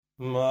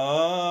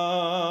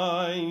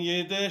Mein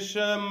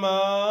jüdische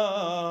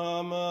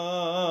Mama.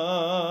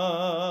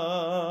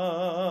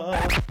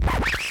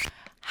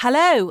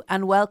 Hello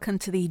and welcome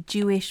to the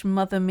Jewish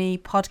Mother Me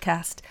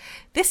podcast.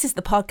 This is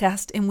the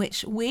podcast in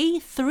which we,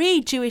 three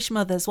Jewish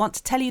mothers, want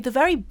to tell you the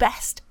very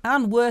best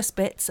and worst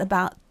bits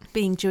about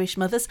being Jewish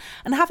mothers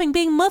and having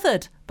been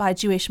mothered by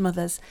Jewish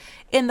mothers,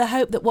 in the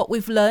hope that what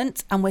we've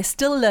learnt and we're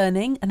still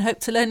learning and hope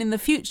to learn in the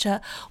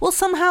future will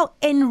somehow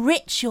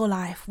enrich your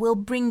life, will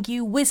bring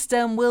you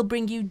wisdom, will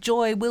bring you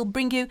joy, will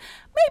bring you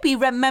maybe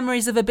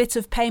memories of a bit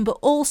of pain, but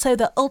also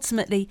that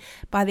ultimately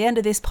by the end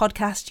of this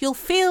podcast you'll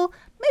feel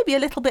maybe a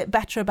little bit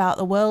better about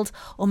the world,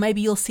 or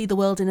maybe you'll see the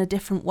world in a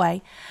different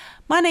way.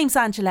 My name's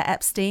Angela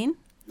Epstein.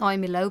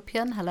 I'm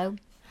Elopian, hello.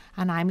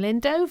 And I'm Lynn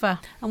Dover.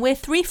 And we're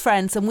three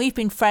friends, and we've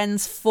been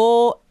friends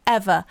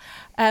forever.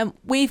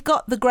 We've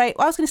got the grey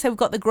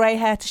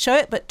hair to show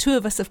it, but two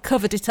of us have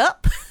covered it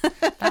up.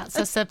 That's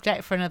a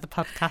subject for another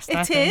podcast,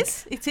 I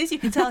think. It is. You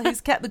can tell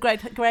who's kept the grey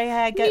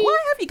hair going. Why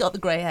have you got the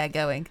grey hair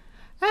going?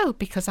 Oh,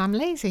 because I'm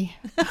lazy.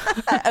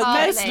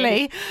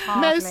 Hardly.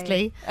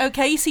 Mostly.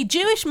 Okay, you see,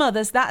 Jewish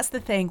mothers, that's the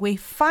thing. We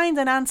find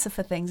an answer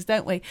for things,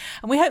 don't we?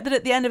 And we hope that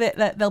at the end of it,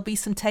 that there'll be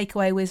some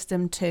takeaway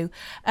wisdom too.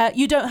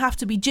 You don't have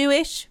to be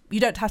Jewish. You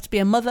don't have to be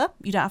a mother.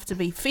 You don't have to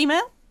be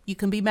female. You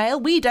can be male.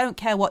 We don't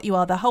care what you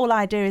are. The whole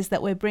idea is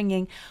that we're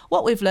bringing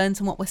what we've learned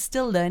and what we're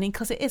still learning,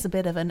 because it is a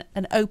bit of an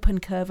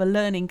open curve, a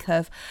learning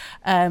curve.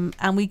 And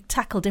we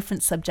tackle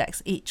different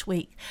subjects each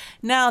week.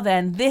 Now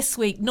then, this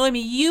week,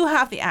 Noemi, you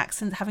have the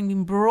accent, having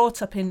been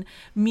brought up in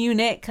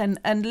Munich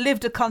and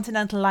lived a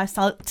continental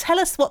lifestyle. Tell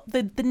us what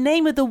the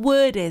name of the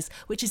word is,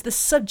 which is the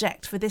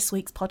subject for this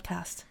week's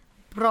podcast.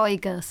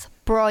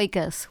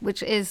 Broigus,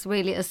 which is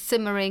really a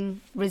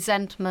simmering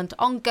resentment,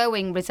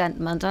 ongoing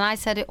resentment. And I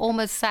said it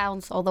almost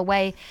sounds, or the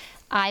way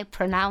I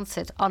pronounce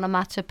it,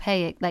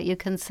 onomatopoeic, that you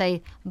can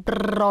say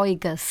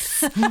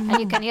broigus. And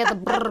you can hear the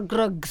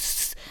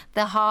brugrugs,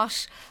 the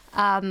harsh,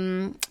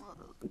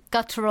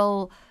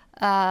 guttural,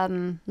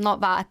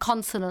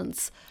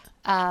 consonants.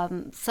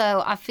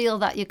 So I feel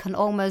that you can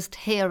almost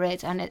hear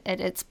it, and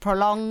it's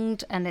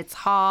prolonged, and it's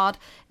hard,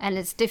 and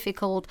it's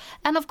difficult.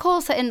 And of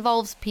course it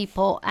involves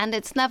people, and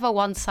it's never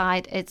one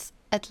side, it's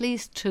at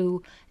least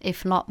two,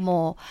 if not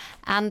more.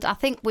 And I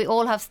think we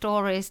all have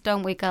stories,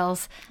 don't we,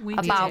 girls,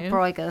 about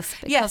broigus?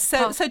 Yes,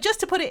 so just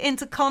to put it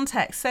into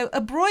context, so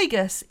a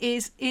broigus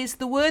is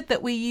the word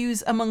that we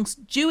use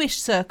amongst Jewish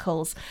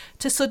circles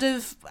to sort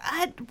of,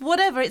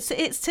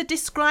 it's to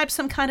describe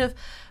some kind of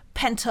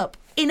pent-up,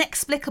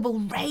 inexplicable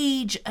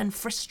rage and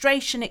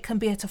frustration. It can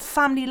be at a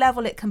family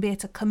level, it can be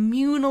at a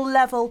communal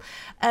level,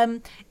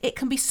 it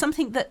can be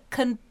something that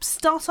can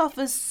start off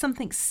as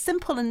something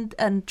simple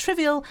and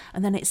trivial,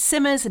 and then it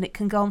simmers and it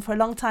can go on for a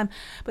long time.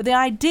 But the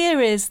idea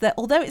is that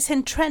although it's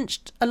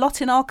entrenched a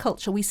lot in our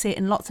culture, we see it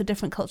in lots of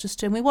different cultures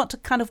too, and we want to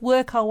kind of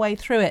work our way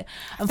through it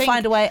and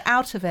find a way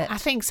out of it. I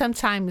think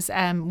sometimes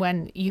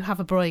when you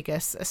have a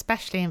broigus,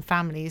 especially in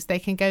families, they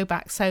can go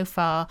back so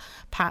far,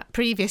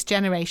 previous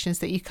generations,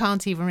 that you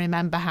can't even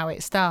remember how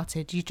it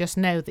started. You just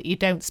know that you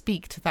don't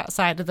speak to that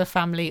side of the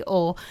family,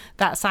 or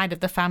that side of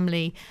the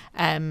family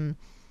in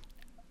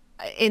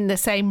the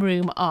same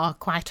room are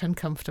quite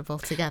uncomfortable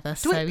together.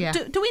 Do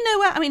we know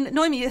where,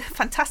 Noemi,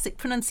 fantastic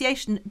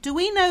pronunciation. Do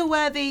we know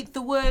where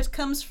the word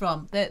comes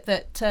from, that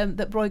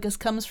broigus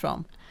comes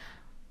from?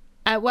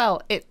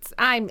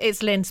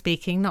 It's Lynn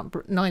speaking,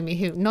 not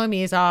Noemi.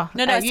 Noemi is our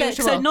usual.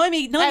 So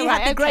Noemi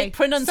had the great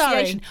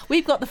pronunciation. Sorry.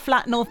 We've got the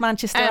flat North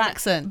Manchester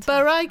accent.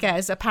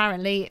 Broigus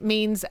apparently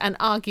means an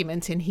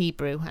argument in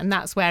Hebrew, and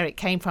that's where it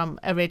came from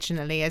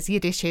originally, as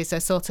Yiddish is a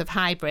sort of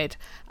hybrid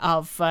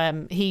of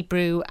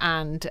Hebrew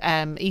and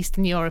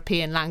Eastern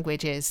European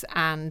languages,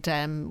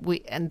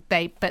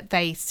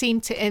 they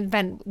seem to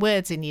invent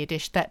words in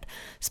Yiddish that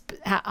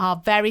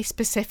are very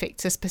specific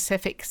to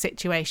specific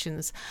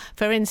situations.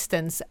 For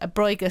instance, a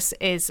broigus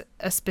is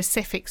a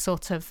specific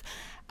sort of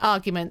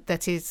argument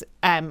that is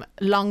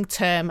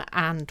long-term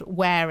and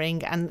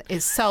wearing and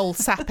is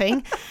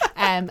soul-sapping.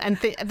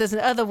 There's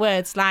other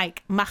words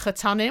like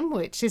machatonim,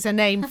 which is a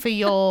name for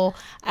your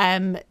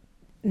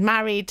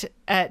married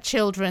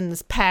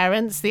children's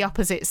parents, the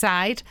opposite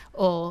side,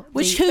 or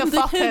the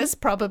fockers,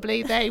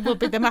 probably. They will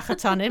be the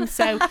machatonim.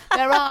 So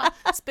there are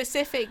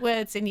specific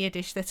words in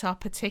Yiddish that are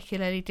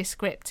particularly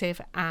descriptive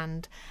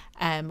and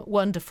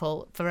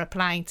wonderful for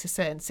applying to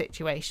certain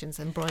situations,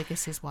 and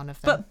broigus is one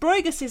of them. But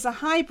broigus is a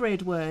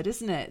hybrid word,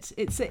 isn't it?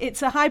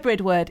 It's a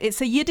hybrid word.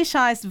 It's a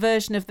Yiddishized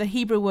version of the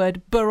Hebrew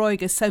word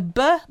broigus. So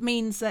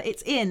means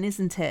it's in,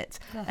 isn't it?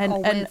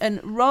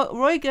 And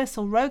roigus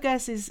or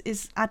roges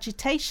is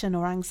agitation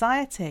or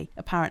anxiety,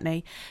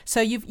 apparently.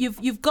 So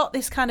you've got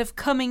this kind of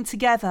coming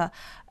together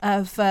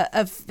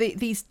of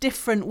these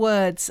different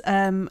words.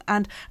 And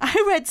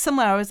I read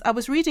somewhere, I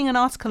was reading an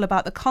article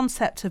about the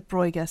concept of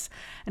Bruigus,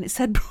 and it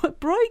said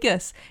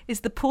Bruigus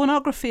is the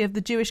pornography of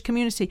the Jewish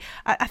community.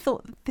 I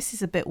thought, this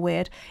is a bit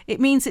weird. It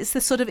means it's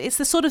the sort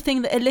of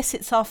thing that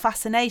elicits our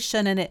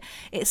fascination, and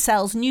it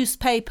sells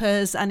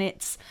newspapers, and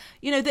it's,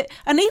 and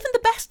even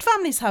the best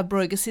families have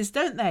Bruiguses,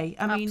 don't they?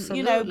 I mean,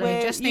 Absolutely.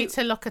 We just need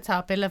to look at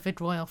our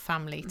beloved royal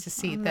family to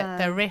see that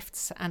the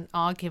rifts and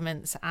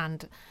arguments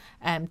and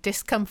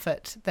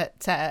discomfort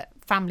that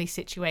family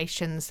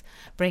situations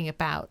bring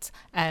about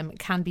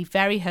can be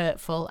very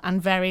hurtful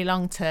and very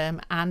long term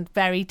and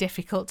very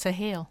difficult to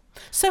heal.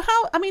 So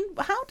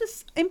how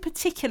does in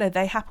particular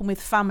they happen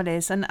with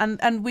families?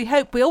 And we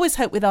always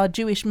hope with our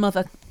Jewish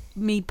Mother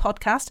Me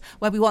podcast,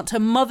 where we want to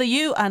mother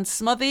you and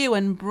smother you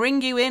and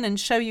bring you in and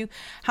show you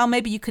how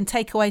maybe you can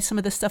take away some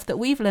of the stuff that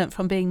we've learnt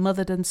from being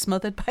mothered and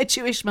smothered by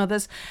Jewish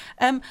mothers.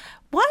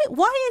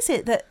 Why is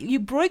it that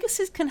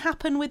Bruiguses can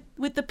happen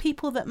with the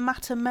people that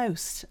matter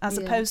most, as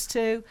opposed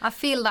to... I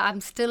feel that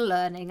I'm still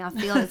learning. I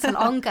feel it's an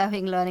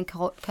ongoing learning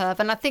curve,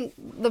 and I think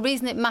the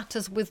reason it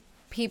matters with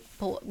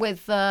people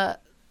with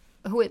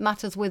who it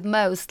matters with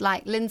most,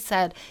 like Lynn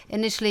said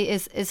initially,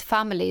 is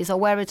families, or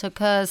where it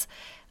occurs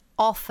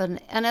often,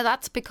 and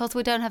that's because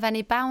we don't have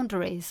any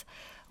boundaries.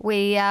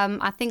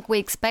 I think we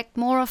expect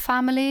more of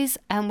families,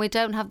 and we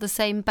don't have the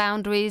same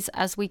boundaries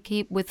as we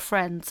keep with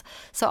friends.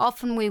 So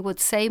often we would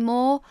say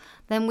more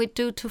than we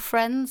do to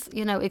friends,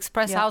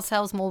 express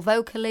ourselves more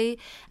vocally,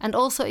 and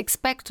also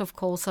expect, of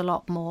course, a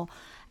lot more.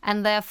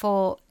 And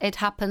therefore it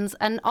happens,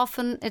 and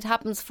often it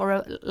happens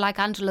like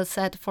Angela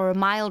said, for a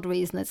mild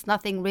reason. It's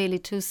nothing really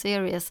too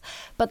serious,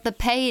 but the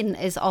pain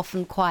is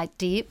often quite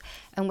deep,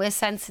 and we're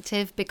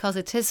sensitive because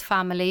it is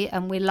family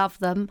and we love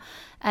them,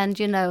 and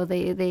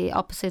the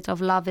opposite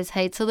of love is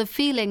hate, so the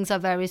feelings are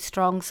very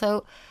strong.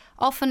 So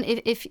often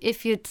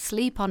if you'd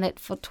sleep on it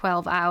for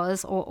 12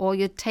 hours or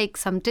you take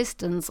some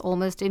distance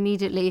almost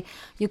immediately,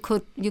 you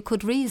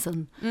could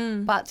reason.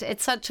 But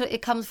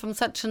it comes from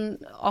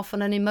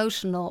often an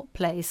emotional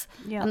place.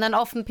 Yeah. And then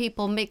often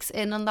people mix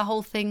in, and the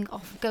whole thing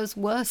often goes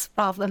worse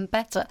rather than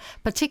better,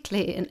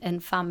 particularly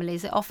in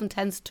families. It often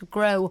tends to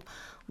grow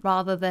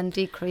rather than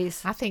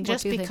decrease. I think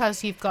just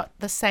because you've got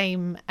the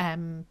same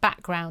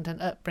background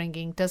and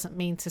upbringing doesn't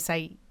mean to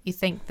say you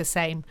think the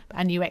same,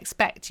 and you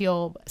expect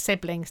your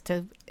siblings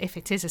to, if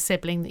it is a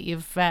sibling that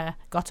you've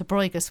got a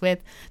Bruigus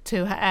with,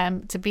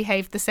 to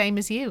behave the same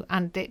as you,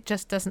 and it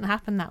just doesn't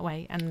happen that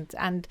way.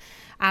 And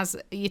as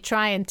you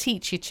try and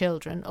teach your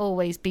children,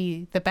 always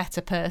be the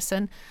better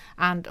person,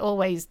 and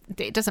always,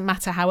 it doesn't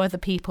matter how other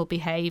people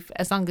behave,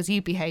 as long as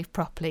you behave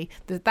properly.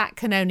 That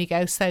can only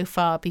go so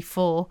far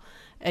before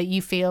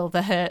you feel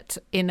the hurt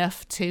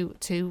enough to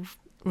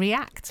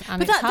react,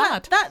 and it's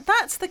hard.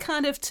 That's the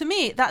kind of, to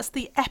me, that's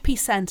the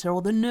epicenter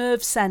or the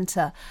nerve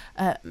center.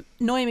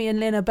 Noemi and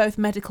Lynn are both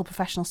medical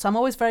professionals, so I'm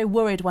always very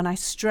worried when I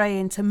stray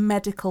into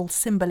medical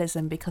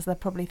symbolism, because they're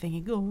probably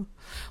thinking, oh,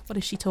 what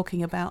is she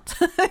talking about?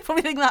 They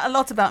probably think that a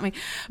lot about me.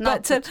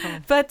 But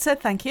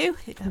thank you.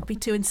 It'll be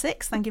 2 and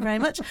 6. Thank you very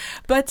much.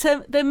 But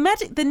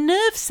the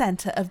nerve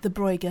center of the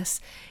Bruigus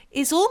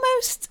is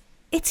almost...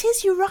 It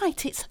is, you're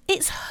right,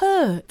 it's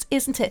hurt,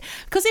 isn't it?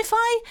 Because if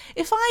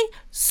I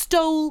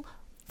stole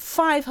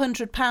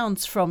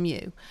 £500 from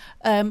you,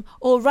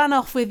 or ran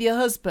off with your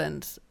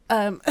husband,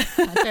 I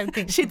don't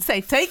think she'd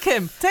say, take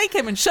him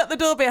and shut the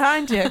door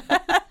behind you.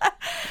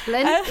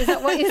 Lynn, is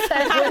that what you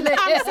said? I'm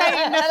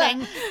saying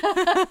nothing.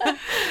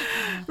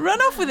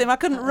 Run off with him. I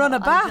couldn't run a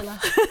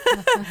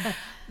bath.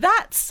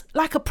 That's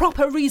like a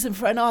proper reason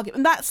for an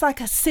argument. That's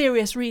like a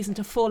serious reason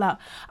to fall out.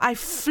 I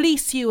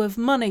fleece you of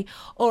money,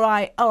 or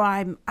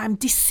I'm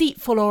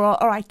deceitful,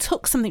 or I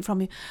took something from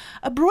you.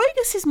 A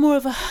Bruigus is more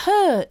of a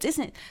hurt,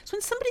 isn't it? It's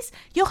when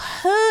you're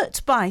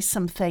hurt by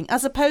something,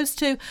 as opposed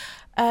to,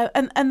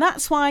 and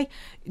that's why,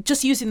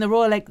 just using the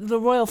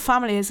royal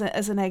family as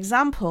an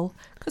example,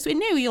 because we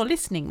knew you're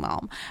listening,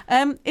 Mom,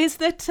 is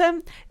that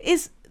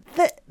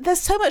there's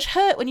so much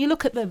hurt when you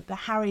look at the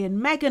Harry and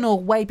Meghan, or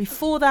way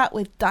before that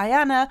with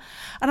Diana.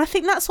 And I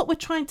think that's what we're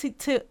trying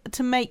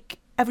to make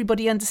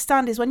everybody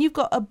understand, is when you've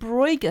got a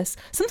Bruigus,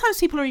 sometimes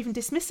people are even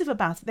dismissive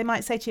about it. They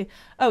might say to you,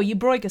 oh, you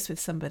Bruigus with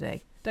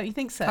somebody. Don't you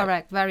think so?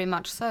 Correct, very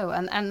much so.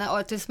 And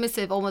or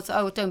dismissive, almost,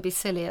 oh, don't be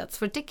silly, that's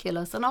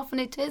ridiculous. And often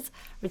it is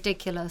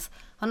ridiculous.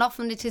 And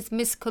often it is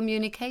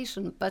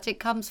miscommunication, but it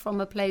comes from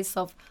a place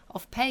of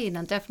pain,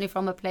 and definitely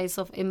from a place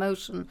of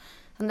emotion.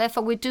 And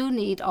therefore we do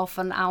need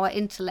often our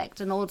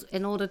intellect in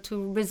order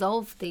to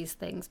resolve these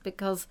things,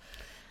 because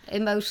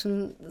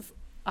emotions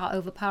are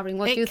overpowering.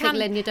 What do you think,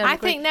 Lynn? You don't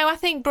agree? I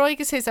think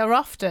Bruiguses are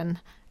often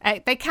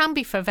They can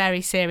be for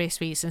very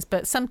serious reasons,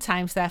 but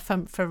sometimes they're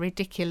for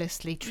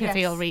ridiculously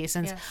trivial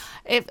reasons.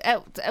 yes.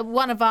 If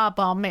one of our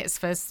bar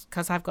mitzvahs,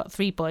 because I've got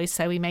 3 boys,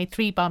 so we made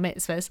 3 bar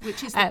mitzvahs.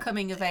 Which is the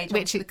coming of age.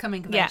 The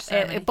coming of age a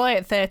ceremony. boy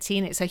at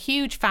 13. It's a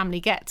huge family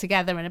get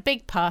together and a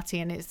big party,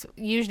 and it's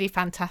usually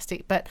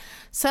fantastic. But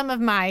some of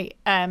my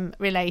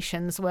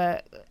relations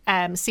were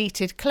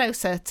seated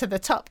closer to the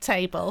top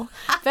table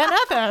than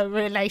other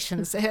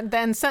relations, and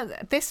then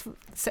this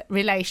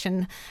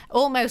relation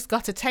almost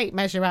got a tape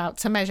measure out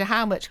to measure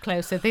how much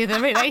closer the other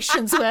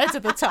relations were to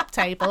the top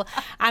table,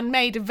 and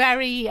made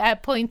very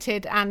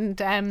pointed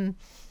and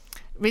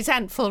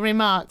resentful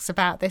remarks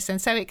about this.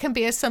 And so it can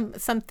be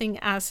something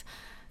as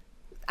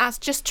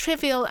just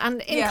trivial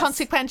and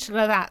inconsequential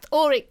as that,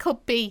 or it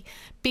could be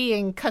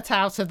being cut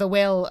out of the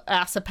will,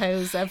 I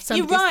suppose, of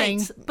somebody's You're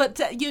right, thing.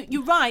 but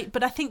you're right.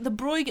 But I think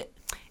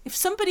if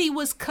somebody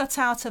was cut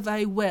out of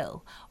a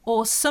will,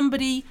 or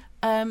somebody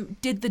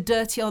did the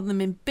dirty on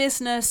them in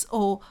business,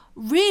 or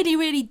really,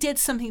 really did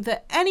something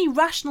that any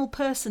rational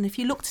person, if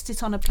you looked at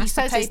it on a piece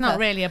of paper, it's not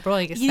really a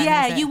Bruigus then,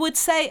 yeah, is it? you would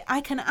say,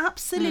 I can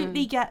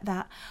absolutely get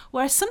that.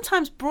 Whereas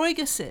sometimes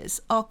Bruiguses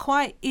are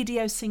quite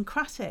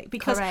idiosyncratic,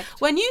 because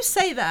Correct. when you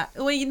say that,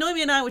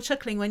 Naomi and I were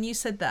chuckling when you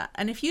said that,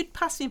 and if you'd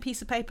passed me a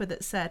piece of paper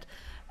that said,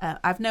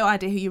 I've no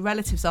idea who your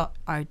relatives are.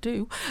 I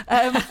do.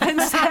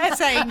 And said,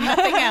 saying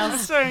nothing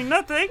else. saying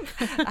nothing.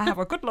 I have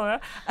a good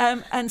lawyer.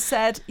 And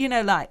said,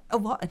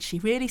 what? And she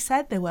really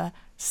said there were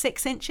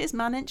 6 inches,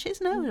 man inches?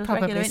 No,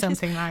 Probably regular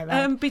something inches, like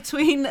that.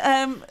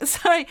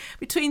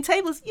 between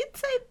tables. You'd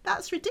say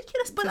that's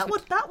ridiculous, but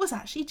that was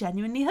actually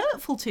genuinely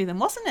hurtful to them,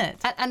 wasn't it?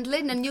 And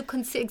Lynn, and you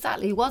can see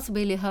exactly, it was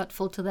really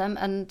hurtful to them,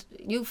 and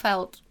you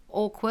felt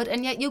awkward,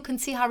 and yet you can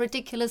see how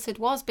ridiculous it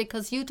was,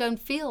 because you don't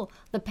feel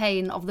the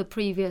pain of the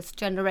previous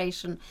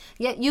generation,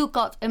 yet you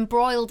got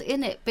embroiled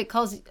in it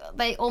because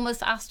they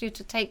almost asked you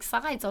to take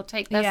sides or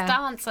take their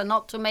stance and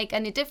not to make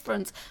any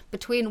difference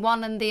between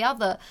one and the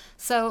other.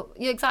 So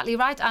you're exactly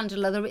right,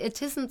 Angela,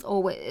 it isn't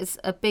always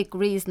a big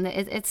reason.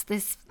 It's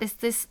this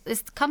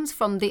comes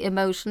from the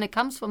emotion, it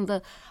comes from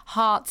the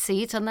heart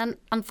seat, and then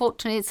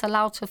unfortunately it's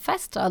allowed to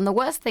fester. And the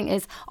worst thing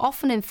is,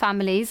 often in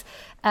families,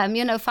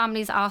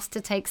 families ask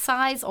to take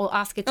sides or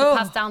ask it to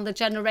pass down the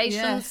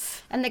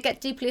generations, and they get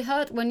deeply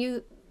hurt when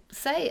you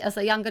say, as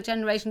a younger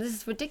generation, this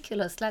is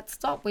ridiculous, let's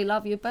stop, we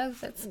love you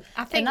both, it's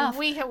enough.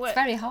 It's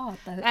very hard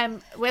though.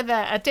 With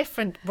a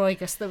different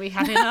Bruigus that we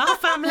had in our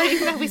family.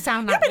 We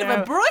sound like You're a bit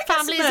of a Bruigus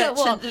families at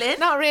merchant, one. Lynn.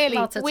 Not really.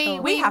 Not at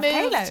all. We have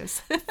moved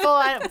halos.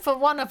 for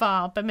one of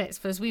our bar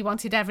mitzvahs, we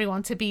wanted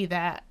everyone to be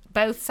there,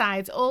 both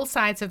sides, all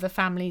sides of the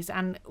families,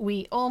 and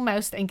we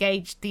almost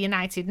engaged the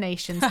United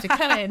Nations to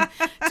come in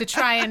to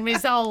try and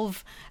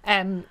resolve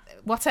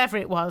whatever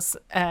it was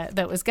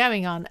that was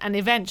going on, and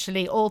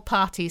eventually all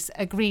parties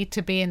agreed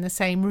to be in the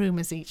same room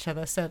as each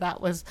other, so that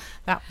was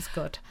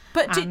good.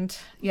 But but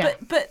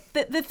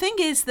the thing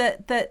is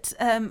that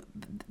the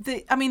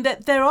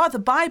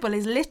Bible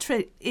is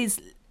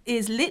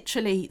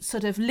literally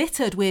sort of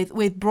littered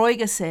with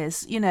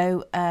Bruiguses.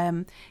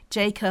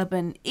 Jacob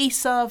and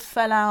Esau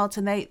fell out,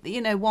 and they,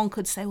 one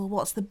could say, well,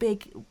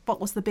 what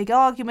was the big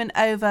argument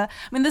over? I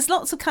mean, there's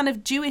lots of kind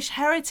of Jewish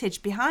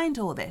heritage behind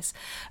all this,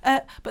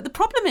 but the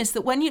problem is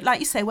that when you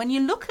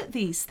look at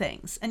these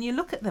things and you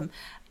look at them,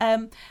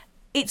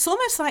 it's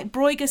almost like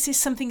Bruigus is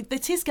something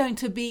that is going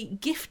to be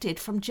gifted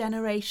from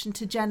generation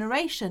to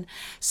generation.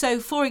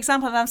 So, for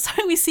example, and I'm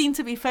sorry we seem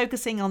to be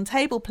focusing on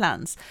table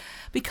plans,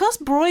 because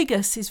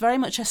Bruigus is very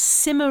much a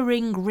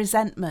simmering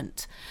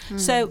resentment.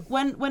 So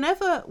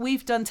whenever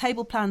we've done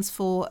table plans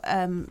for,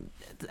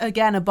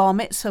 again, a bar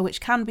mitzvah,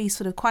 which can be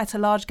sort of quite a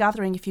large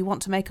gathering if you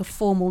want to make a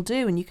formal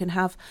do, and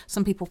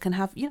some people can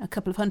have, a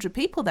couple of 100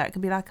 people there. It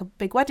can be like a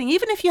big wedding.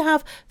 Even if you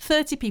have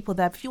 30 people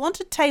there, if you want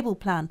a table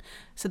plan,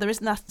 so there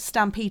isn't that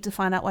stampede to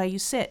find out where you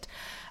sit,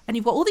 and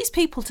you've got all these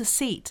people to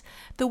seat,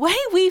 the way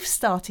we've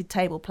started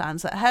table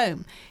plans at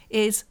home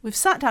is we've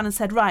sat down and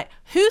said, right,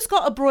 who's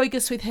got a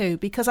Bruigus with who?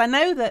 Because I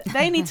know that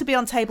they need to be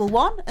on table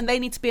 1 and they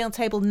need to be on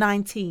table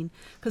 19,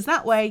 because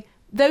that way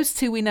those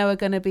two we know are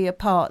going to be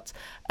apart.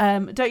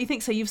 Don't you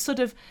think so? You've sort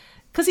of...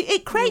 Because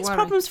it creates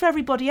problems for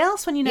everybody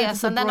else when you know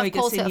yes, there's a and then of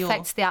course Bruigus it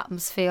affects the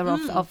atmosphere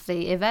of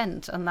the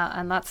event, and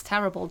that's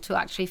terrible to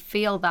actually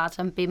feel that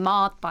and be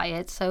marred by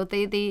it. So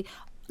the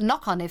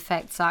knock-on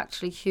effects are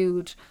actually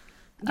huge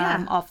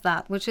of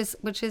that, which is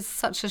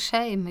such a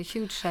shame, a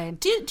huge shame.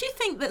 Do you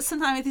think that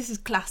sometimes, this is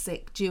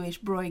classic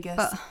Jewish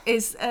Bruigus,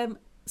 is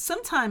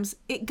sometimes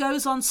it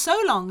goes on so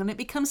long and it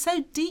becomes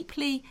so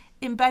deeply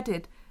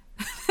embedded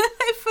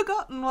they've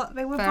forgotten what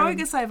they were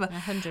Bruigus over.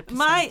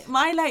 100%.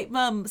 My late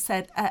mum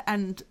said,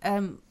 and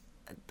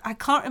I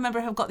can't remember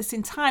if I've got this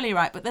entirely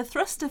right, but the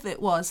thrust of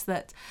it was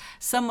that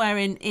somewhere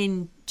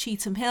in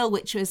Cheetham Hill,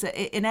 which was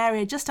an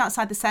area just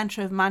outside the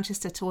centre of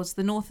Manchester towards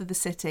the north of the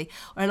city,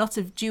 where a lot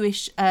of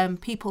Jewish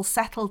people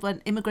settled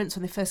when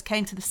they first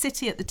came to the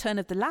city at the turn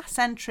of the last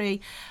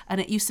century,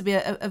 and it used to be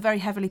a very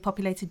heavily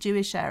populated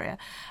Jewish area.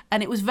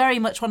 And it was very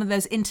much one of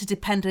those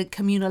interdependent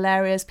communal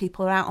areas.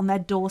 People are out on their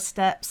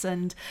doorsteps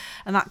and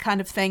that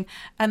kind of thing.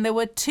 And there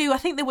were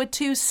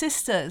two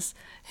sisters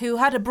who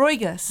had a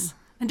Bruigus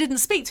and didn't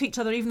speak to each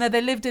other, even though they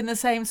lived in the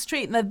same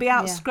street, and they'd be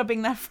out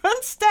scrubbing their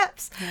front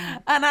steps. Yeah.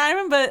 And I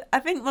remember, I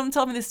think Mum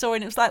told me this story,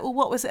 and it was like, well,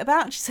 what was it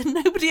about? And she said,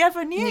 nobody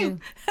ever knew.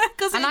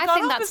 And I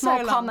think that's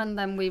more common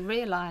than we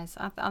realise.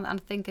 I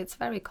think it's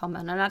very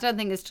common. And I don't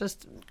think it's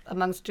just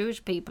amongst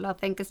Jewish people. I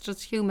think it's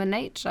just human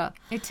nature.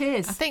 It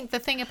is. I think the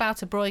thing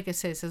about a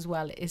Bruigus as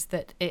well is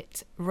that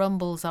it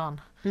rumbles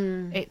on.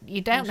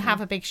 You don't have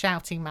a big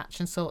shouting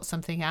match and sort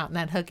something out and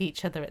then hug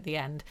each other at the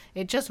end.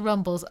 It just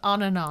rumbles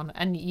on,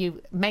 and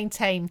you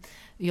maintain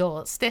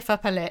your stiff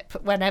upper lip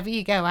whenever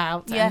you go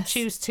out and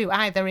choose to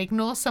either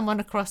ignore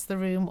someone across the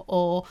room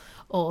or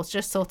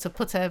just sort of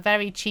put a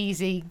very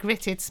cheesy,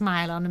 gritted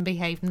smile on and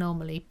behave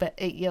normally. But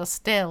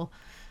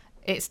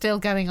it's still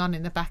going on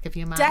in the back of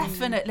your mind.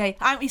 Definitely.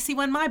 You see,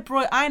 when my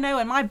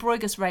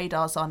Bruigus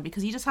radar's on,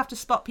 because you just have to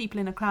spot people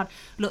in a crowd,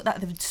 look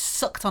that they've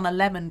sucked on a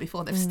lemon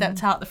before they've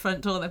stepped out the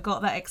front door. They've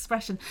got that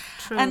expression.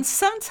 True. And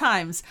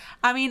sometimes,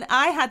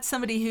 I had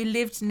somebody who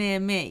lived near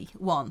me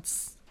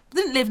once.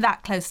 Didn't live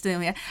that close to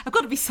me. I've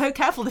got to be so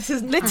careful. This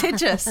is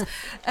litigious.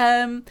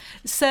 I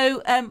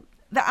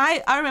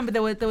remember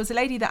there was a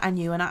lady that I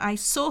knew, and I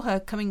saw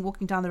her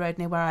walking down the road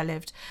near where I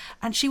lived,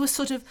 and she was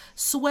sort of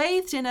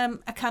swathed in a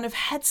kind of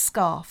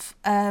headscarf,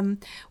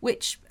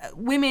 which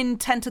women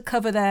tend to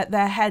cover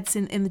their heads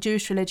in the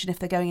Jewish religion if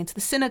they're going into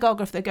the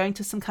synagogue or if they're going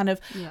to some kind of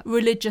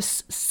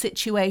religious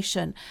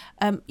situation.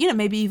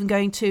 Maybe even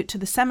going to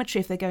the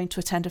cemetery if they're going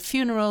to attend a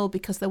funeral,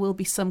 because there will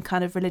be some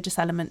kind of religious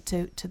element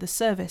to the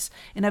service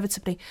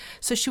inevitably.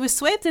 So she was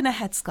swathed in a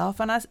headscarf,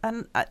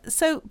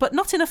 but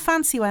not in a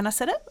fancy way. And I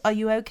said, "Oh, are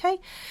you okay?"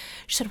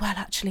 She said, "Well,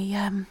 actually,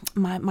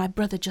 my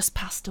brother just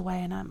passed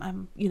away,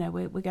 and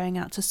we're going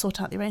out to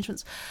sort out the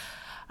arrangements."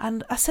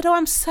 And I said, "Oh,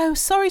 I'm so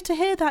sorry to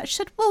hear that." She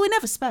said, "Well, we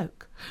never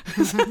spoke."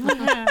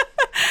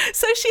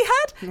 So she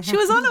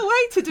was on her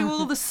way to do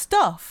all the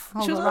stuff.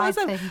 She was on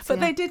her way, but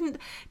they didn't.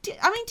 Do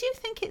you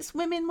think it's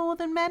women more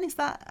than men? Is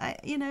that I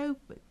know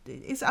we're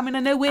three women.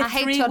 I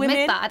hate to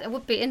admit that. It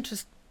would be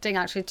interesting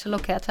actually to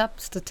look it up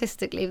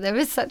statistically. There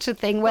is such a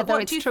thing, whether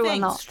it's true or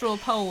not. Straw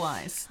poll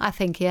wise, I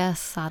think yes.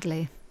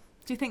 Sadly.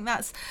 Do you think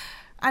that's?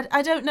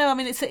 I don't know.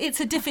 It's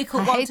a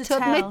difficult one to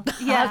tell. Admit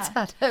that. Yeah,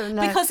 I don't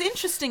know. Because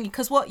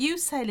what you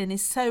say, Lynn,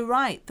 is so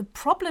right. The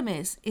problem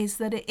is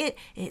that it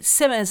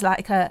simmers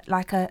like a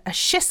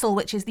schissel,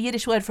 which is the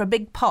Yiddish word for a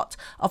big pot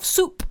of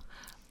soup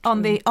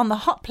on the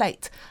hot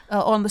plate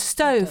or on the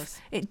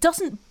stove. It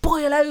doesn't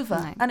boil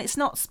over, and it's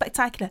not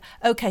spectacular.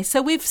 Okay,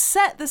 so we've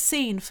set the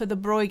scene for the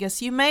Bruigus.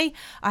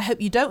 I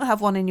hope you don't have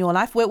one in your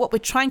life. What we're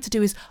trying to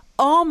do is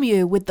arm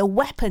you with the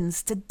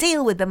weapons to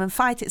deal with them and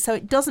fight it, so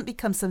it doesn't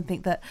become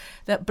something that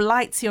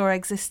blights your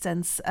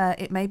existence.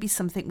 It may be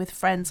something with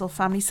friends or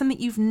family, something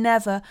you've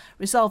never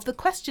resolved. The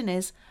question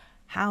is,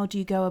 how do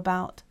you go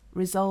about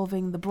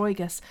resolving the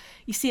Bruigus?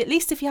 You see, at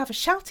least if you have a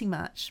shouting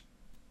match,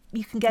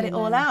 you can get it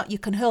all out. You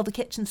can hurl the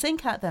kitchen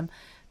sink at them.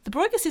 The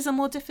Bruiguses are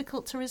more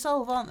difficult to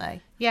resolve, aren't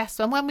they?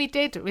 Yes, and when we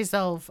did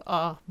resolve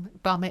our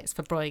bar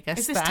mitzvah Bruigus,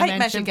 is this tape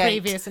measure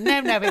gate? This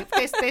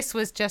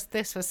was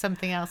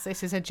something else.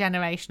 This is a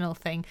generational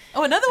thing.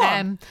 Oh, another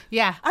one.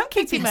 Yeah, I'm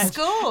keeping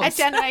scores. A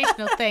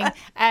generational thing.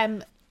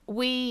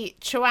 We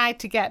tried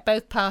to get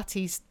both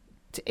parties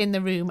in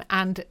the room,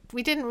 and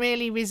we didn't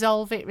really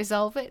resolve it,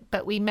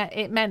 but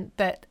it meant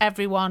that it had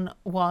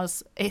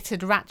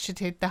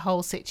ratcheted the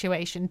whole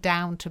situation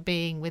down to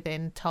being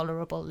within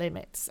tolerable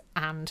limits,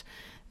 and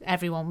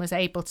everyone was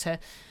able to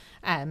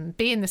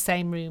be in the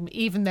same room,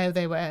 even though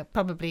they were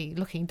probably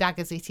looking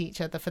daggers at each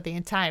other for the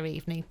entire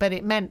evening. But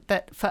it meant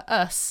that for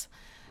us,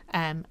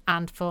 and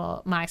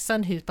for my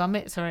son, whose bar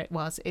mitzvah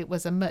it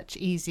was a much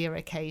easier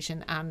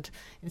occasion. And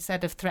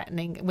instead of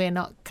threatening, we're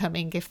not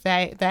coming if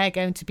they're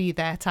going to be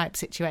there type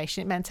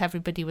situation, it meant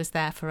everybody was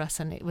there for us,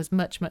 and it was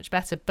much, much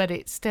better. But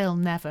it's still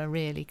never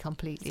really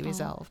completely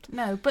resolved.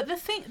 No, but the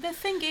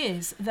thing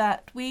is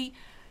that we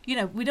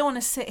don't want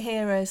to sit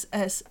here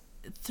as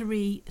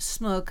three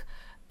smug,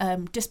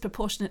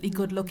 disproportionately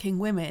good-looking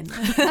women.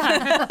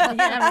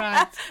 Yeah,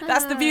 right.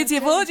 That's the beauty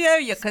of audio.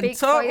 You can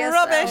talk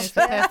rubbish.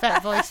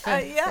 Perfect voice for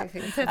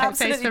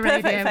absolutely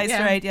perfect face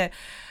for radio.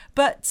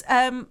 But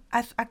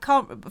I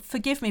can't,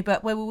 forgive me,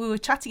 but we were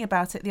chatting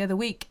about it the other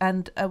week,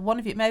 and one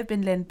of you, it may have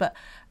been Lynn, but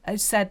I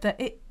said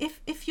that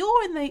if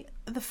you're in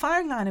the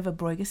firing line of a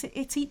Bruigus,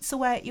 it eats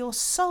away at your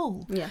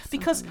soul. Yes,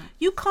 because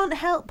you can't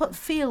help but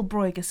feel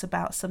Bruigus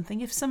about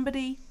something if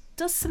somebody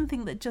does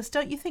something that just,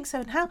 don't you think so?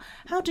 And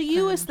how do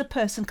you as the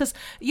person, because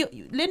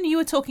Lynn, you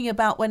were talking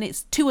about when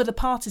it's two other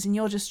parties and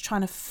you're just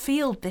trying to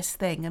field this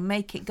thing and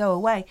make it go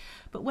away,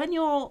 but when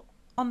you're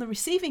on the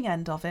receiving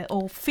end of it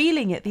or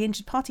feeling it, the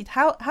injured party.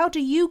 How do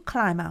you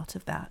climb out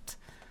of that?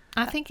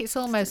 I think it's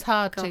almost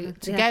hard to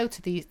go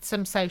to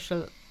some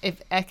social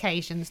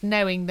occasions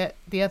knowing that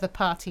the other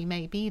party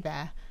may be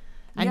there.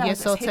 And Yeah, you're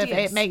that's sort of,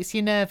 hideous. it makes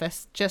you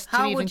nervous just to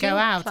How even would go you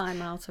out. climb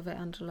out of it,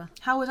 Angela?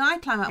 How would I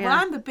climb out? Yeah. Well,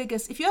 I'm the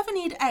biggest. If you ever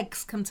need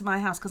eggs, come to my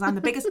house because I'm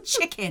the biggest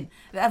chicken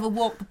that ever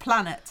walked the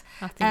planet.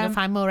 I think you'll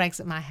find more eggs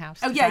at my house.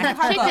 Oh, yeah, you have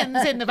got-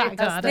 chickens in the back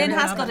garden. Lynn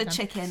has got a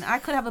chicken. I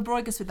could have a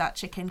Broigus with that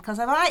chicken because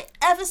have I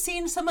ever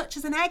seen so much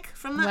as an egg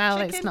from that Well,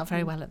 chicken? it's not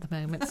very well at the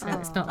moment, so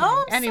it's not.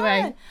 Oh, I'm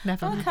anyway, sorry.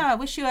 never mind. Okay, I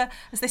wish you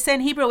as they say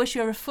in Hebrew, I wish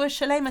you a refuah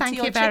shalema to Thank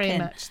your you chicken. very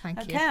much. Thank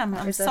you. Okay, I'm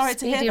It's a sorry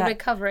to hear speedy that.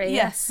 recovery,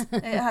 Yes,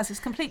 it has. It's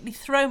completely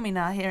thrown me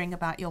now hearing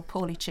about your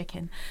poorly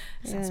chicken.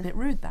 Sounds a bit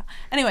rude, that.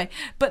 Anyway,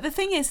 but the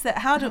thing is that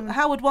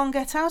how would one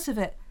get out of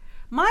it?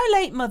 My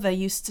late mother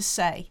used to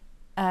say,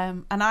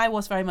 and I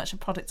was very much a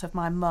product of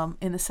my mum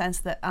in the sense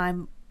that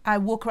I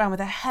walk around with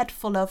a head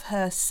full of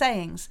her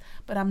sayings,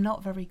 but I'm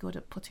not very good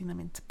at putting them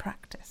into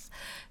practice.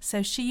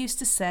 So she used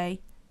to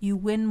say, "You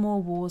win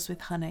more wars with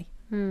honey."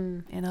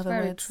 In other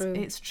very words, true.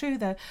 it's true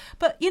though.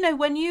 But you know,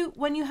 when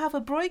you have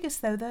a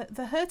Broigus though,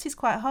 the hurt is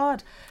quite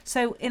hard.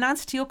 So in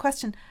answer to your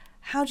question,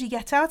 how do you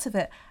get out of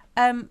it?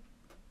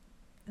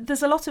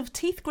 There's a lot of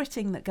teeth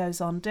gritting that goes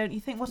on, don't you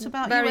think? What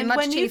about Very you much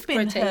when you've teeth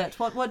been gritting. hurt?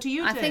 What do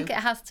you do? I think it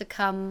has to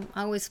come,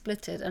 I always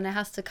split it, and it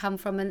has to come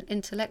from an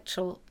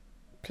intellectual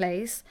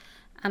place.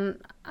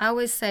 And I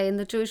always say in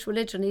the Jewish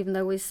religion, even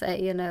though we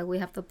say, you know, we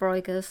have the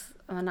Broigus,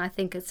 and I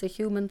think it's a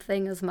human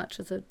thing as much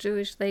as a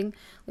Jewish thing,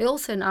 we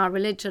also in our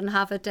religion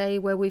have a day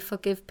where we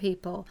forgive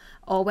people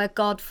or where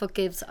God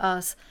forgives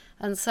us.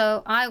 And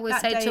so I always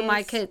That say day to my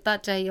is- kid,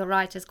 that day, you're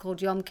right, it's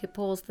called Yom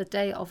Kippur, the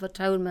Day of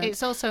Atonement.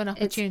 It's also an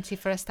opportunity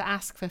for us to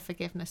ask for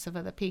forgiveness of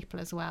other people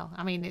as well.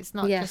 I mean, it's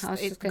not yeah, just I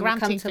was it's just going to come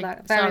granting to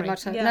that very sorry.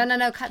 much. Yeah.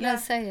 No, Yeah.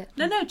 say it.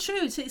 No,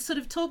 true. It's sort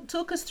of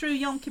talk us through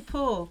Yom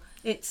Kippur.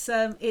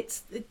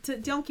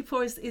 Yom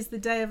Kippur is the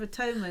Day of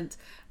Atonement.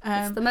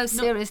 It's the most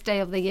serious day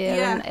of the year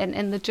Yeah.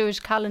 in the Jewish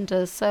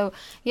calendars. So,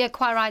 yeah,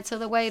 quite right. So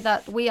the way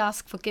that we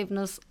ask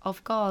forgiveness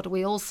of God,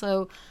 we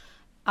also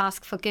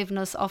ask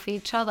forgiveness of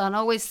each other. And I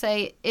always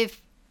say,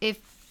 if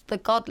the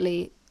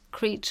godly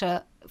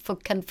creature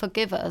can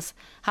forgive us,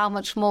 how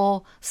much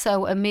more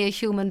so a mere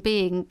human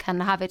being can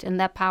have it in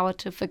their power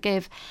to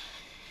forgive.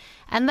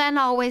 And then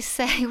I always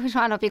say, which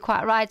might not be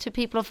quite right, to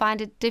people who find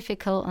it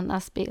difficult, and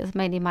that's because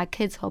mainly my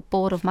kids who are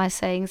bored of my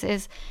sayings,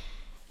 is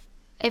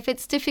if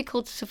it's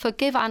difficult to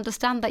forgive, I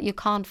understand that you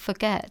can't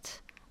forget,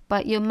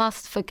 but you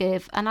must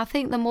forgive. And I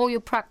think the more you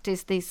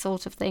practice these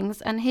sort of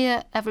things, and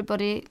here,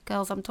 everybody,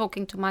 girls, I'm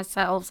talking to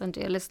myself and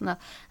dear listener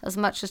as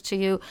much as to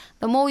you,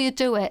 the more you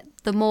do it,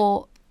 the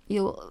more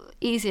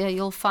easier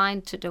you'll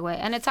find to do it.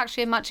 And it's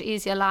actually a much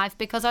easier life,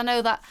 because I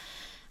know that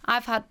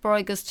I've had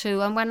Broigus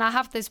too, and when I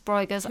have this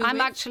Broigus,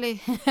 I'm actually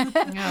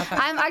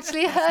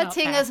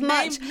hurting as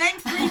much. Name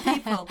 3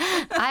 people.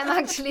 I'm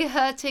actually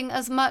hurting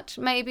as much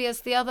maybe as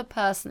the other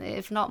person,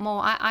 if not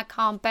more. I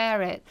can't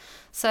bear it.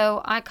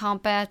 So I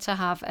can't bear to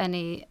have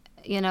any,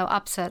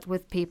 upset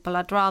with people.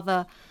 I'd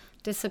rather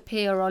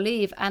disappear or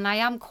leave. And I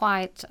am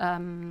quite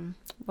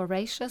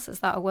voracious, is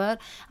that a word?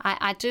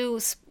 I do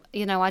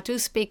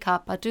speak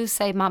up. I do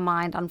say my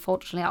mind,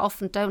 unfortunately. I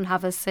often don't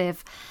have a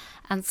sieve.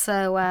 And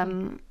so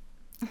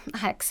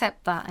I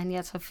accept that, and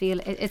yet I feel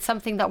it's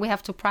something that we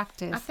have to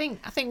practice. I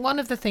think one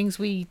of the things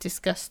we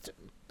discussed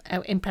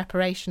in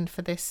preparation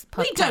for this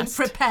podcast. We don't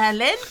prepare,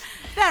 Lynn.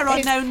 There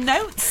are no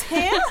notes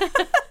here.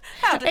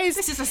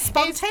 This is a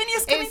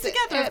spontaneous coming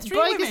together of 3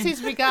 Broigus women.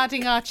 is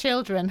regarding our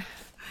children.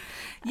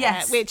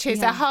 Yes, which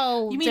is a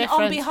whole You mean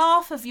different... on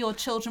behalf of your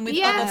children with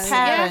other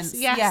parents?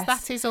 Yes,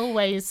 that is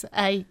always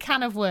a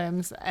can of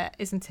worms,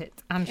 isn't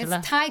it, Angela?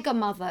 It's tiger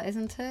mother,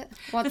 isn't it?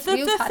 What The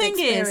you've had thing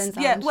is, experience,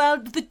 yeah, Ange.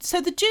 well,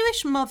 so the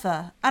Jewish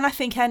mother, and I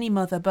think any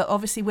mother, but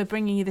obviously we're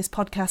bringing you this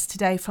podcast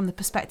today from the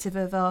perspective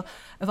of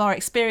our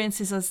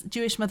experiences as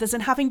Jewish mothers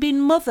and having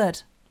been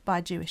mothered by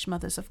Jewish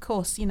mothers, of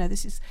course.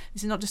 This is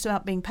not just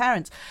about being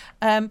parents.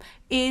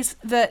 Is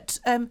that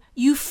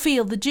you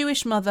feel the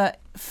Jewish mother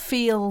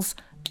feels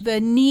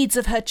the needs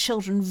of her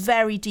children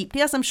very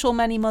deeply, as I'm sure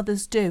many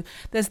mothers do.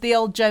 There's the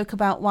old joke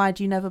about why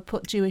do you never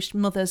put Jewish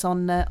mothers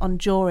on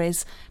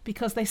juries,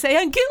 because they say,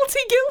 I'm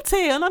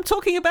guilty, and I'm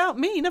talking about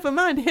me, never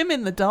mind him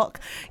in the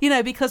dock,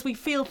 because we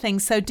feel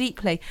things so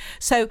deeply.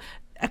 So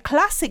a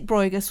classic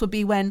Broigus would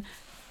be when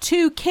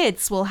 2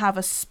 kids will have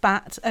a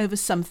spat over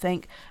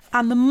something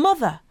and the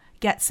mother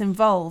gets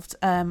involved.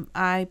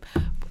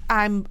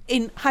 I'm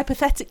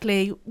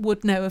hypothetically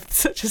would know of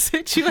such a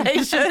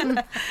situation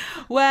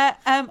where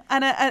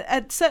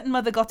a certain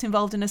mother got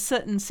involved in a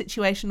certain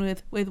situation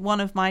with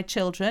one of my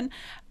children,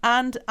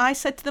 and I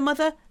said to the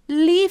mother,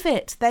 leave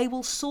it, they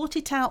will sort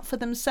it out for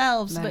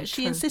themselves. Very But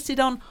she true. insisted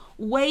on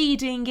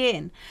wading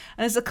in,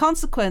 and as a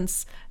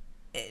consequence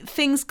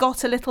things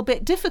got a little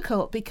bit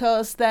difficult,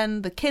 because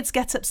then the kids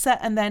get upset,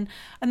 and then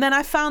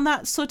I found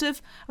that sort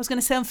of, I was going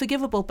to say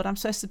unforgivable, but I'm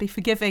supposed to be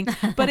forgiving,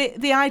 but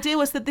the idea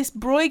was that this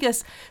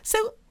Broigus,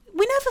 so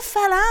we never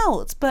fell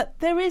out, but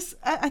there is,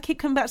 I keep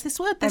coming back to this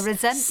word, this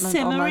resentment,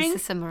 almost a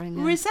simmering.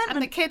 Yeah. Resentment.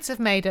 And the kids have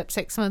made up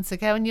 6 months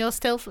ago, and you're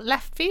still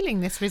left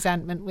feeling this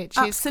resentment, which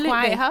Absolutely.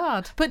 is quite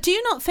hard. But do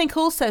you not think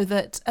also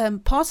that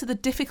part of the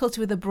difficulty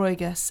with the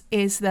Bruigus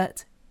is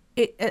that,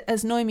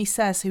 as Noemi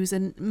says, who's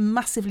a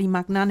massively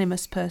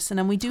magnanimous person,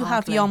 and we do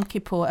have Yom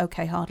Kippur.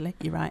 Okay, hardly,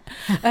 you're right.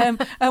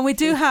 And we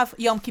do have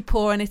Yom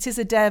Kippur, and it is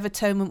a day of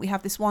atonement. We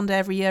have this one day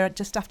every year,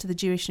 just after the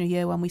Jewish New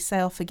Year, when we say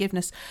our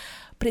forgiveness.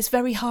 But it's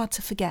very hard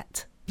to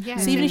forget. Yeah,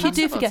 So even if you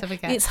do impossible forget, to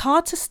forget. it's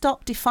hard to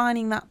stop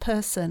defining that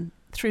person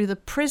through the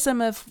prism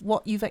of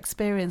what you've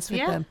experienced with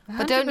them.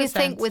 But don't you 100%.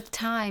 think with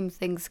time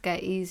things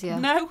get easier?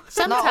 No,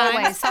 Not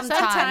always.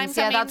 Sometimes.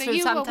 Yeah, I mean, that's true.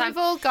 Sometimes. We've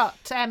all got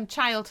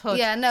childhood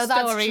Yeah, no,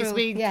 that's stories true.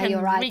 we Yeah, can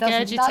you're right.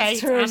 That's regurgitate.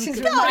 true. and She's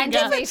bring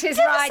reminding up. me. She's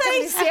right.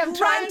 And you see, I'm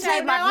trying to be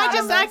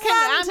random-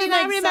 magnanimous.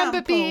 I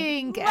remember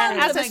being,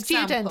 as a Random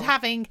student, example.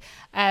 having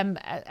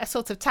a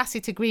sort of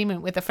tacit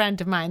agreement with a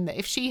friend of mine that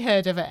if she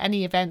heard of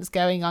any events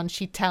going on,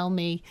 she'd tell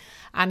me.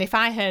 And if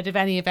I heard of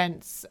any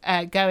events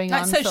going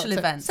Like on, social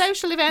events.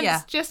 Yeah.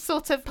 Just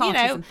sort of, Parties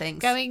you know, and things.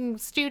 going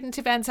student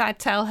events, I'd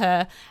tell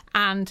her.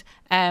 And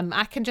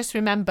I can just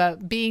remember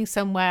being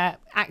somewhere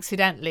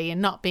accidentally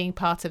and not being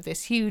part of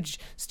this huge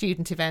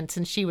student event.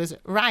 And she was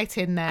right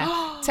in there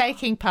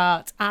taking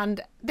part.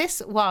 And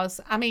this was,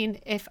 I mean,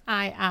 if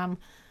I am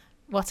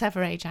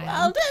whatever age I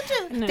am.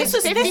 This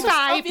was 55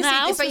 obviously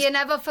now. this But was- you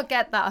never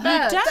forget that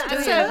hurt. don't. do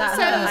you? So- That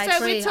hurt. I So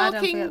agree. we're I don't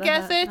talking forget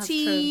that hurt. That's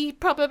 30, true.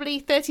 probably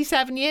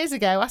 37 years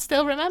ago. I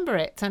still remember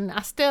it, and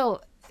I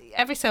still,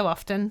 every so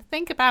often,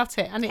 think about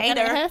it, and it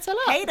hurts a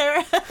lot.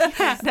 Hater.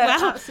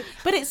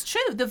 But it's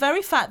true. The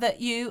very fact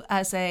that you,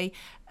 as a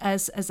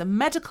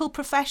medical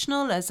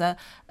professional, as a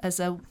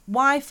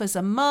wife, as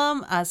a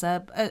mum, as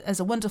a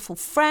wonderful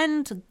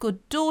friend, a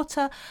good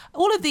daughter,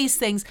 all of these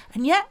things,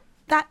 and yet.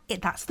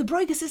 That's the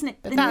Bruigus, isn't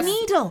it? The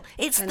needle.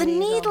 It's the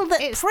needle that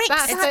pricks that's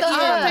at It's the you.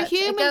 hurt.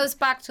 human- It goes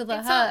back to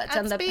the hurt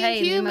and the being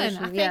pain, human.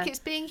 emotion. I think Yeah. it's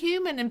being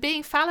human and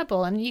being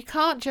fallible, and you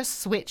can't just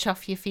switch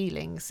off your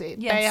feelings. They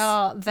Yes.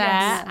 are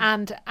there,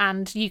 Yes.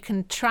 and you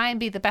can try and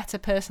be the better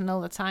person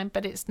all the time,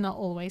 but it's not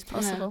always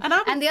possible.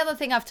 And the other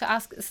thing I have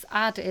to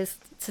add is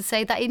to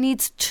say that it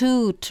needs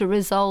two to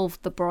resolve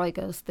the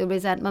Bruigus, the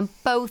resentment.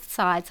 Both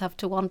sides have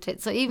to want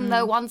it. So even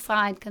though one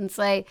side can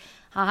say,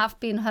 I have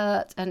been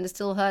hurt and it's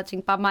still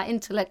hurting, but my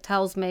intellect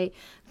tells me,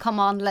 come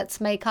on,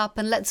 let's make up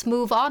and let's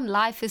move on.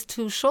 Life is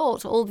too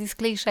short. All these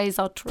cliches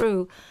are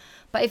true.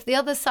 But if the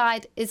other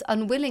side is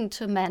unwilling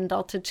to mend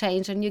or to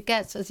change, and you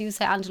get, as you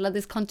say, Angela,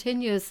 this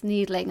continuous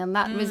needling and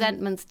that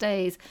resentment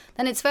stays,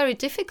 then it's very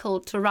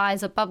difficult to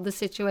rise above the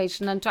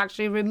situation and to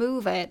actually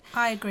remove it.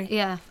 I agree.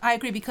 Yeah. I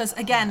agree because,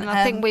 again... And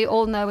I think we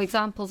all know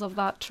examples of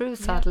that true,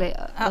 sadly. as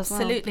well.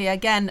 Absolutely.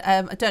 Again,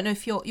 I don't know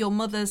if your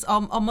mothers,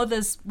 our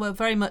mothers were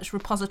very much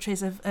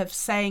repositories of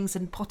sayings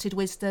and potted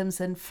wisdoms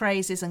and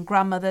phrases, and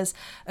grandmothers.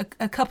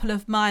 A couple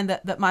of mine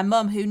that my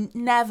mum, who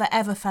never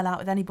ever fell out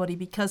with anybody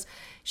because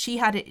she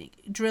had it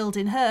drilled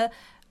in her,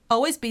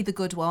 always be the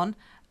good one.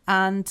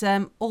 And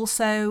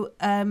also,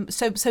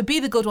 so be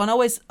the good one.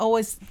 Always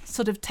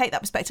sort of take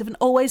that perspective and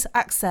always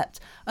accept.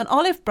 An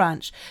olive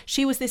branch.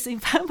 She was this. In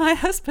fact, my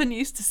husband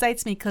used to say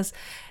to me, because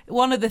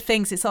one of the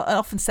things it's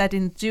often said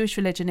in Jewish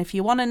religion, if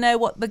you want to know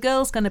what the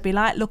girl's going to be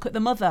like, look at the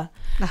mother.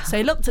 So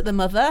he looked at the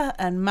mother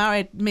and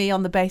married me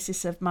on the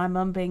basis of my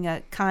mum being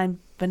a kind,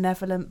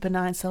 benevolent,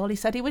 benign soul. He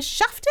said he was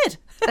shafted.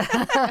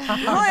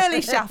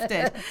 Royally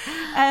shafted.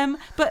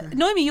 But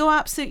Noemi, you're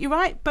absolutely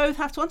right. Both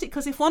have to want it,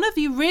 because if one of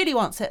you really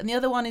wants it and the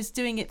other one is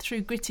doing it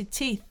through gritted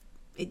teeth,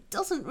 it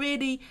doesn't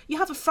really... You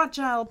have a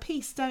fragile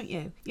piece, don't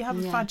you? You have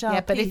a fragile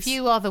Yeah, but piece. if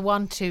you are the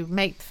one to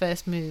make the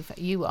first move,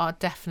 you are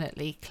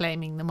definitely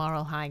claiming the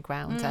moral high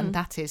ground, and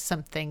that is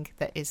something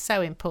that is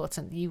so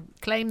important. You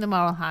claim the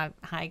moral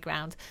high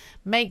ground,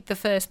 make the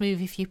first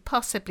move. If you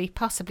possibly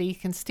you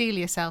can steel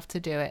yourself to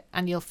do it,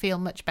 and you'll feel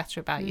much better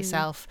about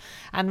yourself.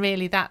 And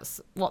really, that's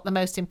what the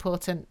most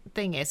important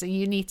thing is.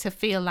 You need to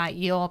feel like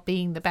you're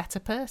being the better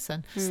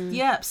person.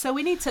 Yeah, so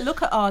we need to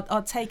look at our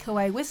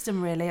takeaway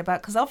wisdom, really,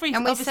 about... Because obviously...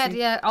 And we said,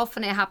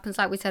 often it happens,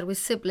 like we said, with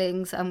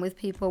siblings and with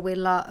people we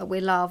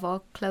love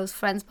or close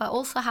friends, but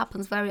also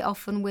happens very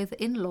often with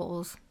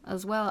in-laws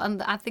as well.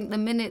 And I think the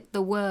minute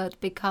the word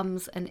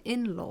becomes an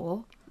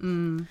in-law,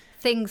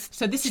 things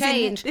So this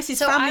change. is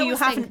So I family you always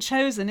haven't think-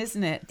 chosen,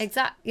 isn't it?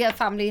 Exactly. Yeah,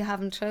 family you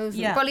haven't chosen.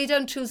 Yeah. Well, you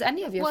don't choose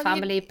any of your Well,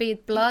 family, be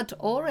it blood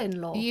or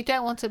in-law. You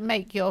don't want to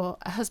make your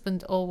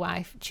husband or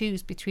wife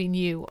choose between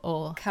you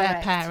or their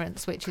Correct.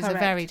 parents, which is a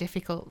Correct. very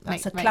difficult...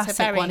 That's a makes classic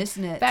very, one,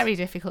 isn't it? Very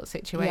difficult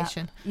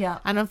situation. Yeah.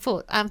 And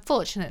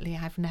unfortunately,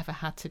 I've never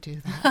had to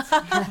do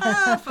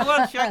that. For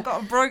once, you ain't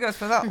got a Bruigus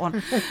for that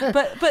one.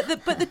 But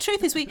the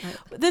truth is,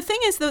 the thing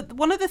is that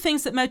one of the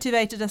things that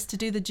motivated us to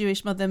do the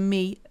Jewish Mother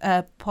Me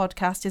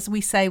podcast is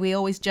we say, we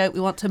always joke, we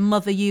want to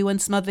mother you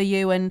and smother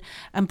you and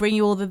bring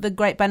you all the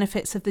great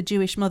benefits of the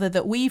Jewish mother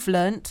that we've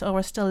learnt or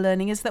are still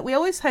learning, is that we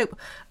always hope,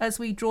 as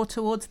we draw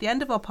towards the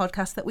end of our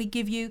podcast, that we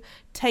give you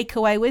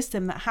takeaway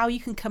wisdom, that how you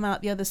can come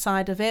out the other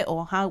side of it,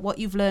 or what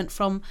you've learnt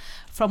from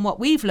what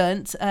we've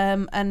learnt,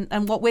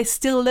 and what we're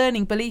still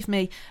learning. Believe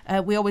me,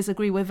 we always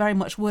agree we're very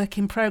much work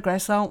in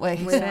progress, aren't we?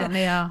 We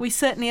certainly are. We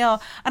certainly are.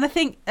 And I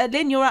think,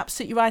 Lynn, you're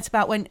absolutely right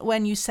about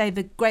when you say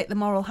the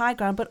moral high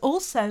ground, but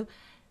also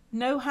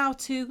know how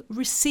to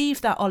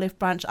receive that olive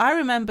branch. I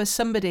remember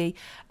somebody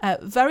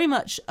very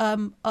much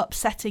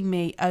upsetting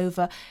me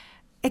over,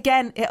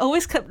 again, it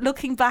always kept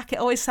looking back, it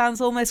always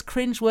sounds almost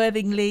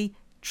cringeworthingly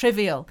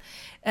trivial.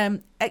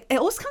 It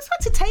always comes back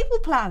to table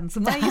plans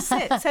and where you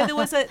sit. So there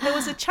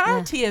was a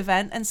charity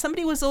event, and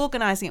somebody was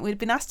organising it. We'd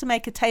been asked to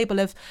make a table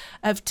of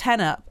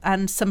 10 up,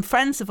 and some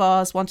friends of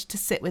ours wanted to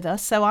sit with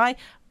us. So I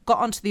got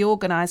onto the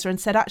organiser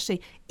and said,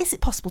 actually, is it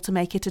possible to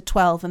make it a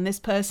 12? And this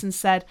person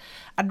said,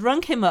 I'd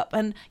rung him up,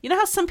 and you know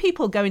how some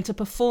people go into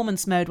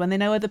performance mode when they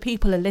know other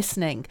people are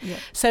listening. Yeah.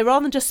 So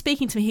rather than just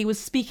speaking to me, he was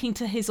speaking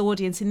to his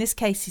audience, in this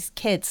case his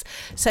kids.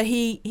 So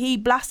he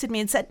blasted me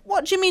and said,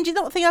 what do you mean, do you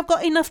not think I've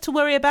got enough to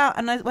worry about?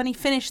 And when he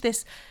finished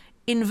this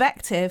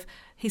invective,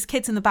 his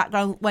kids in the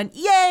background went,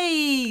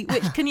 yay,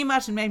 which, can you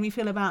imagine, made me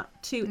feel about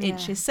 2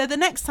 inches. So the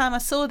next time I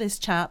saw this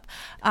chap,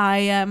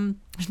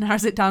 which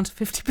narrows it down to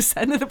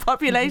 50% of the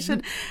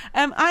population,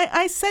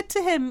 I said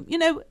to him, you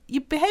know,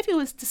 your behaviour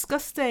was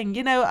disgusting.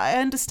 You know, I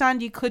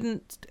understand you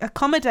couldn't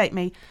accommodate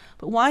me,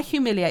 but why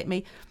humiliate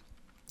me?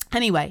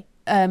 Anyway,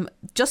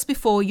 just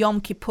before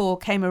Yom Kippur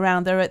came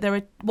around, there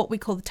are what we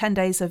call the 10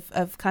 days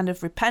of kind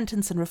of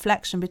repentance and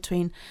reflection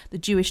between the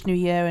Jewish New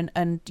Year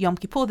and Yom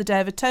Kippur, the Day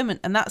of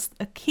Atonement, and that's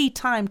a key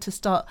time to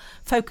start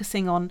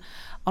focusing on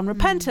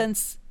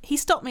repentance. He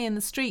stopped me in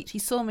the street, he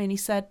saw me and he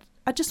said,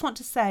 I just want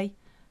to say,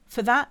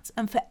 for that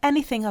and for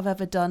anything I've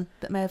ever done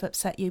that may have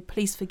upset you,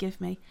 please forgive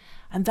me.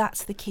 And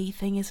that's the key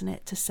thing, isn't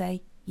it? To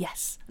say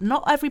yes.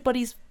 Not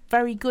everybody's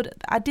very good at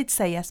that. I did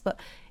say yes, but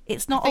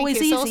it's not always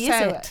easy,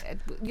 is it?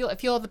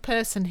 If you're the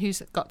person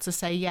who's got to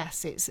say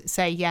yes, it's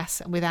say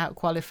yes without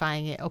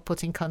qualifying it or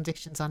putting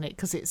conditions on it,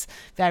 because it's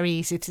very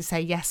easy to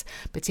say yes.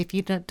 But if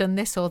you'd not done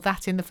this or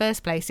that in the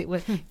first place, it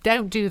would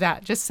don't do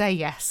that. Just say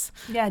yes.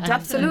 Yeah,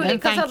 absolutely.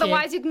 Because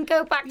otherwise you can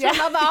go back to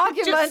another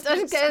argument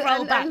just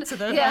roll back to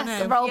them.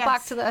 Yes, roll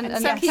back to them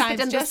and keep it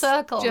in the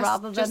circle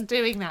rather than just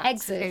doing that.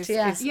 Exit.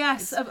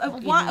 Yes,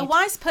 a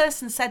wise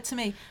person said to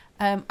me,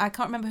 I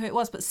can't remember who it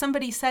was, but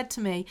somebody said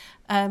to me,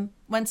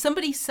 when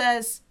somebody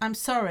says, I'm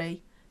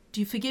sorry,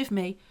 do you forgive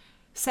me?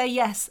 Say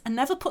yes, and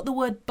never put the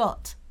word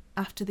but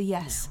after the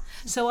yes. No.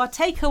 So our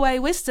takeaway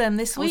wisdom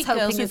this week,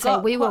 girls,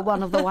 we were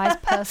one of the wise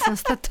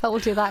persons that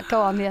told you that.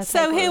 Go on, yes.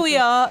 So here we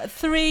are,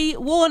 3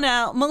 worn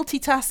out,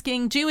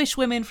 multitasking Jewish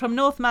women from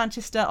North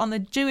Manchester on the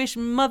Jewish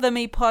Mother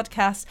Me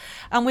podcast,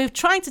 and we're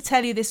trying to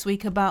tell you this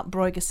week about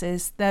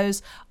broiguses,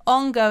 those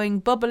ongoing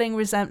bubbling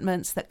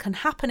resentments that can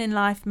happen in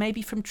life,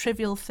 maybe from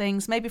trivial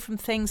things, maybe from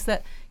things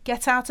that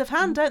get out of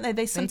hand, don't they?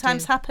 They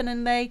sometimes happen,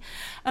 and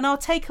our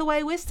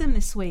takeaway wisdom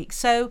this week.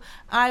 So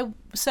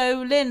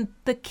Lynn,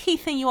 the key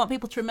thing you want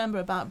people to remember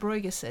about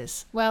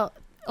broiguses? Well,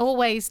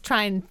 always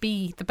try and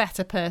be the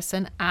better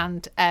person,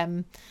 and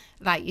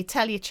like you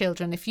tell your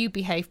children, if you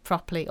behave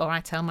properly, or I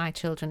tell my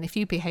children, if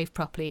you behave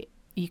properly,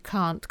 you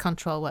can't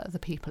control what other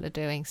people are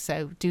doing,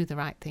 so do the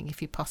right thing if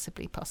you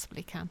possibly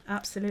can.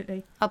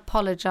 Absolutely.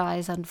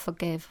 Apologise and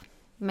forgive.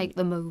 Make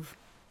the move.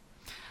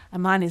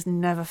 And mine is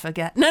never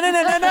forget. No. No,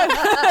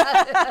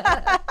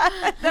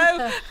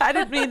 I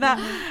didn't mean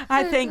that.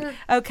 I think,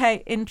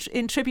 okay,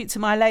 in tribute to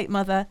my late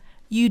mother,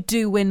 you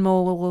do win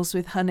more walls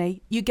with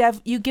honey. You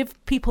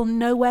give people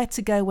nowhere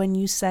to go when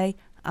you say,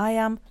 I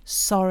am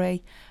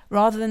sorry,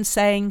 rather than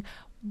saying,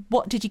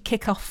 what did you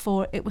kick off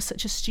for? It was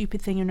such a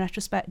stupid thing in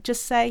retrospect.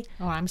 Just say,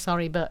 oh, I'm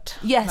sorry, but.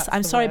 Yes,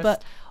 I'm sorry,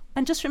 but.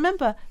 And just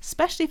remember,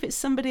 especially if it's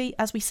somebody,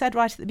 as we said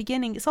right at the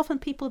beginning, it's often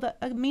people that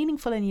are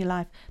meaningful in your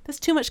life. There's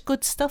too much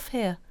good stuff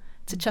here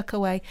to chuck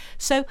away.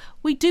 So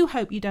we do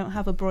hope you don't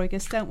have a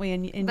broigus, don't we,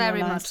 in your life?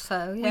 Very much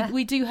so, yeah.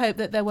 We do hope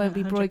that there won't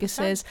be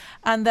broiguses,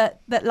 and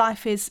that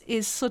life is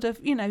sort of,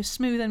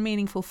 smooth and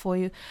meaningful for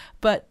you.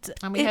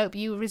 And we hope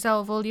you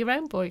resolve all your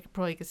own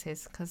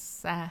broiguses,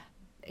 because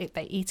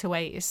they eat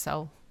away at your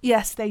soul.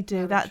 Yes, they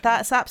do.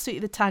 That's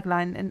absolutely the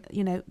tagline,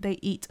 and they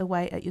eat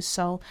away at your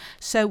soul.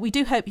 So we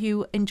do hope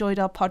you enjoyed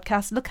our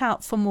podcast. Look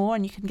out for more,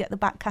 and you can get the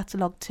back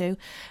catalogue too.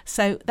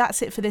 So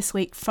that's it for this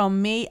week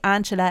from me,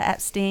 Angela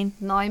Epstein,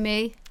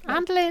 Naomi,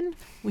 and Lynn.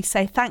 We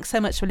say thanks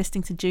so much for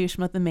listening to Jewish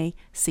Mother Me.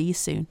 See you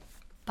soon.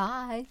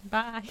 Bye.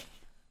 Bye.